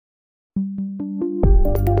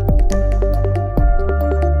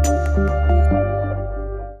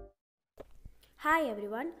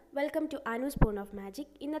everyone, welcome to Anu Spoon of Magic.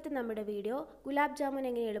 ഇന്നത്തെ നമ്മുടെ video gulab jamun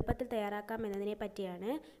എങ്ങനെ എളുപ്പത്തിൽ തയ്യാറാക്കാം എന്നതിനെ പറ്റിയാണ്.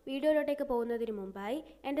 വീഡിയോയിലോട്ടേക്ക് പോകുന്നതിന് മുമ്പായി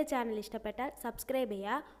എൻ്റെ ചാനൽ ഇഷ്ടപ്പെട്ടാൽ സബ്സ്ക്രൈബ്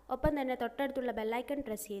ചെയ്യുക. ഒപ്പം തന്നെ തൊട്ടടുത്തുള്ള ബെൽ ഐക്കൺ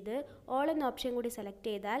പ്രസ് ചെയ്ത് ഓൾ എന്ന ഓപ്ഷൻ കൂടി സെലക്ട്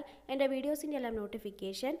ചെയ്താൽ എൻ്റെ വീഡിയോസിൻ്റെ എല്ലാം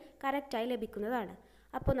നോട്ടിഫിക്കേഷൻ കറക്റ്റായി ലഭിക്കുന്നതാണ്.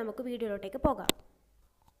 അപ്പോൾ നമുക്ക് വീഡിയോയിലോട്ടേക്ക് പോകാം.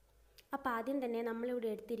 അപ്പോൾ ആദ്യം തന്നെ നമ്മളിവിടെ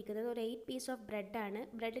എടുത്തിരിക്കുന്നത് ഒരു 8 പീസ് ഓഫ് ബ്രെഡാണ്.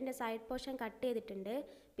 ബ്രെഡിൻ്റെ സൈഡ് പോർഷൻ കട്ട് ചെയ്തിട്ടുണ്ട്.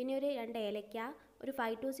 പിന്നെ ഒരു 2 ഏലക്ക, ഒരു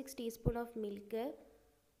 5 to 6 ടീസ്പൂൺ ഓഫ് മിൽക്ക്,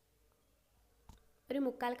 ഒരു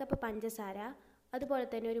 1/4 കപ്പ് പഞ്ചസാര, അതുപോലെ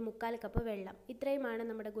തന്നെ ഒരു 1/4 കപ്പ് വെള്ളം. ഇത്രയുമാണ്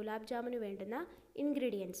നമ്മുടെ ഗുലാബ് ജാമുന് വേണ്ടുന്ന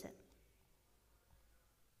ഇൻഗ്രീഡിയൻസ്.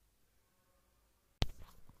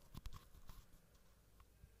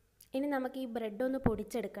 ഇനി നമുക്ക് ഈ ബ്രെഡ് ഒന്ന്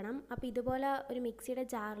പൊടിച്ചെടുക്കണം. അപ്പോൾ ഇതുപോലെ ഒരു മിക്സിയുടെ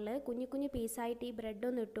ജാറിൽ കുഞ്ഞു കുഞ്ഞു പീസായിട്ട് ഈ ബ്രെഡ്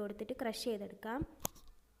ഒന്ന് ഇട്ട് കൊടുത്തിട്ട് ക്രഷ് ചെയ്തെടുക്കാം.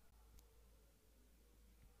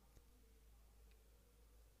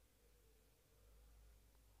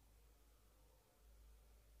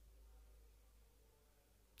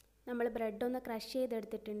 നമ്മൾ ബ്രെഡ് ഒന്ന് ക്രഷ്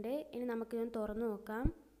ചെയ്തെടുത്തിട്ടുണ്ട്. ഇനി നമുക്കിതൊന്ന് തുറന്നു നോക്കാം.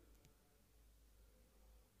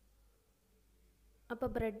 അപ്പോൾ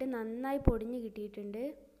ബ്രെഡ് നന്നായി പൊടിഞ്ഞ് കിട്ടിയിട്ടുണ്ട്.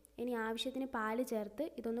 ഇനി ആവശ്യത്തിന് പാല് ചേർത്ത്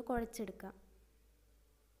ഇതൊന്ന് കുഴച്ചെടുക്കാം.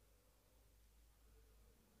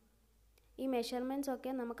 ഈ മെഷർമെൻറ്റ്സ്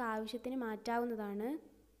ഒക്കെ നമുക്ക് ആവശ്യത്തിന് മാറ്റാവുന്നതാണ്.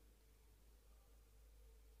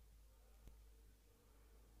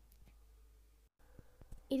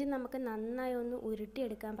 ഇത് നമുക്ക് നന്നായി ഒന്ന്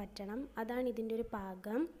ഉരുട്ടിയെടുക്കാൻ പറ്റണം. അതാണ് ഇതിൻ്റെ ഒരു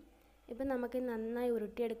പാകം. ഇപ്പം നമുക്ക് നന്നായി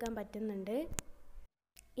ഉരുട്ടിയെടുക്കാൻ പറ്റുന്നുണ്ട്.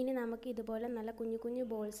 ഇനി നമുക്ക് ഇതുപോലെ നല്ല കുഞ്ഞു കുഞ്ഞു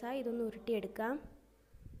ബോൾസായി ഇതൊന്ന് ഉരുട്ടിയെടുക്കാം.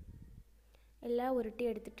 എല്ലാം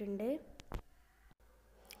ഉരുട്ടിയെടുത്തിട്ടുണ്ട്.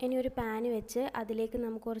 ഇനി ഒരു പാൻ വെച്ച് അതിലേക്ക്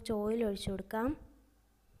നമുക്ക് കുറച്ച് ഓയിൽ ഒഴിച്ചു കൊടുക്കാം.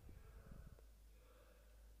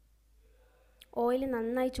 ഓയിൽ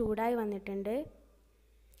നന്നായി ചൂടായി വന്നിട്ടുണ്ട്.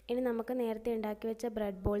 ഇനി നമുക്ക് നേരത്തെ ഉണ്ടാക്കി വെച്ച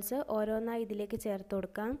ബ്രെഡ് ബോൾസ് ഓരോന്നായി ഇതിലേക്ക് ചേർത്ത്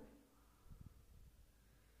കൊടുക്കാം.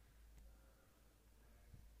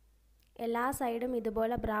 എല്ലാ സൈഡും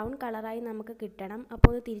ഇതുപോലെ ബ്രൗൺ കളറായി നമുക്ക് കിട്ടണം. അപ്പോൾ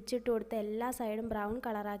ഒന്ന് തിരിച്ചിട്ട് കൊടുത്ത് എല്ലാ സൈഡും ബ്രൗൺ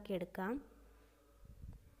കളറാക്കി എടുക്കാം.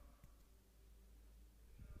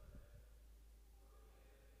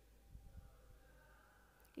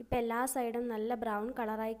 ഇപ്പോൾ എല്ലാ സൈഡും നല്ല ബ്രൗൺ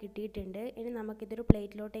കളറായി കിട്ടിയിട്ടുണ്ട്. ഇനി നമുക്കിതൊരു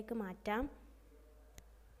പ്ലേറ്റിലോട്ടേക്ക് മാറ്റാം.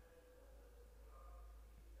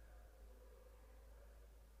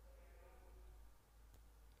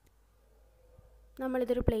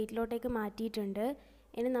 നമ്മളിതൊരു പ്ലേറ്റിലോട്ടേക്ക് മാറ്റിയിട്ടുണ്ട്.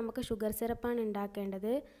 ഇനി നമുക്ക് ഷുഗർ സിറപ്പാണ്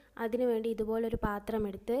ഉണ്ടാക്കേണ്ടത്. അതിനുവേണ്ടി ഇതുപോലൊരു പാത്രം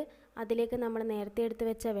എടുത്ത് അതിലേക്ക് നമ്മൾ നേരത്തെ എടുത്ത്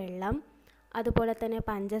വെച്ച വെള്ളം, അതുപോലെ തന്നെ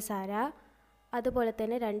പഞ്ചസാര, അതുപോലെ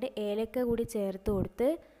തന്നെ 2 ഏലക്ക കൂടി ചേർത്ത് കൊടുത്ത്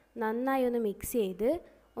നന്നായി ഒന്ന് മിക്സ് ചെയ്ത്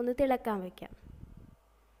ഒന്ന് തിളക്കാൻ വയ്ക്കാം.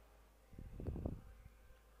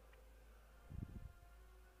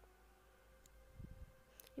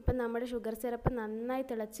 ഇപ്പം നമ്മുടെ ഷുഗർ സിറപ്പ് നന്നായി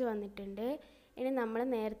തിളച്ച് വന്നിട്ടുണ്ട്. ഇനി നമ്മൾ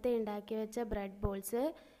നേരത്തെ ഉണ്ടാക്കി വെച്ച ബ്രെഡ് ബോൾസ്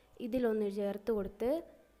ഇതിലൊന്ന് ചേർത്ത് കൊടുത്ത്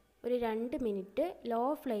ഒരു 2 മിനിറ്റ് ലോ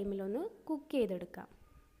ഫ്ലെയിമിലൊന്ന് കുക്ക് ചെയ്തെടുക്കാം.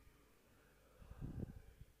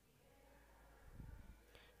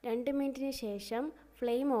 2 മിനിറ്റിന് ശേഷം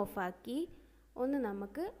ഫ്ലെയിം ഓഫാക്കി ഒന്ന്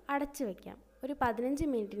നമുക്ക് അടച്ചു വയ്ക്കാം. ഒരു 15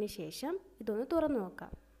 മിനിറ്റിന് ശേഷം ഇതൊന്ന് തുറന്നു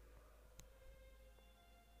നോക്കാം.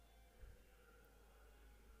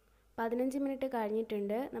 15 മിനിറ്റ്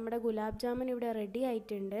കഴിഞ്ഞിട്ടുണ്ട്. നമ്മുടെ ഗുലാബ് ജാമുൻ ഇവിടെ റെഡി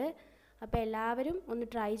ആയിട്ടുണ്ട്. അപ്പോൾ എല്ലാവരും ഒന്ന്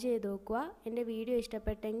ട്രൈ ചെയ്ത് നോക്കുക. എൻ്റെ വീഡിയോ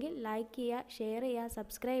ഇഷ്ടപ്പെട്ടെങ്കിൽ ലൈക്ക് ചെയ്യുക, ഷെയർ ചെയ്യുക,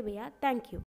 സബ്സ്ക്രൈബ് ചെയ്യുക. Thank you.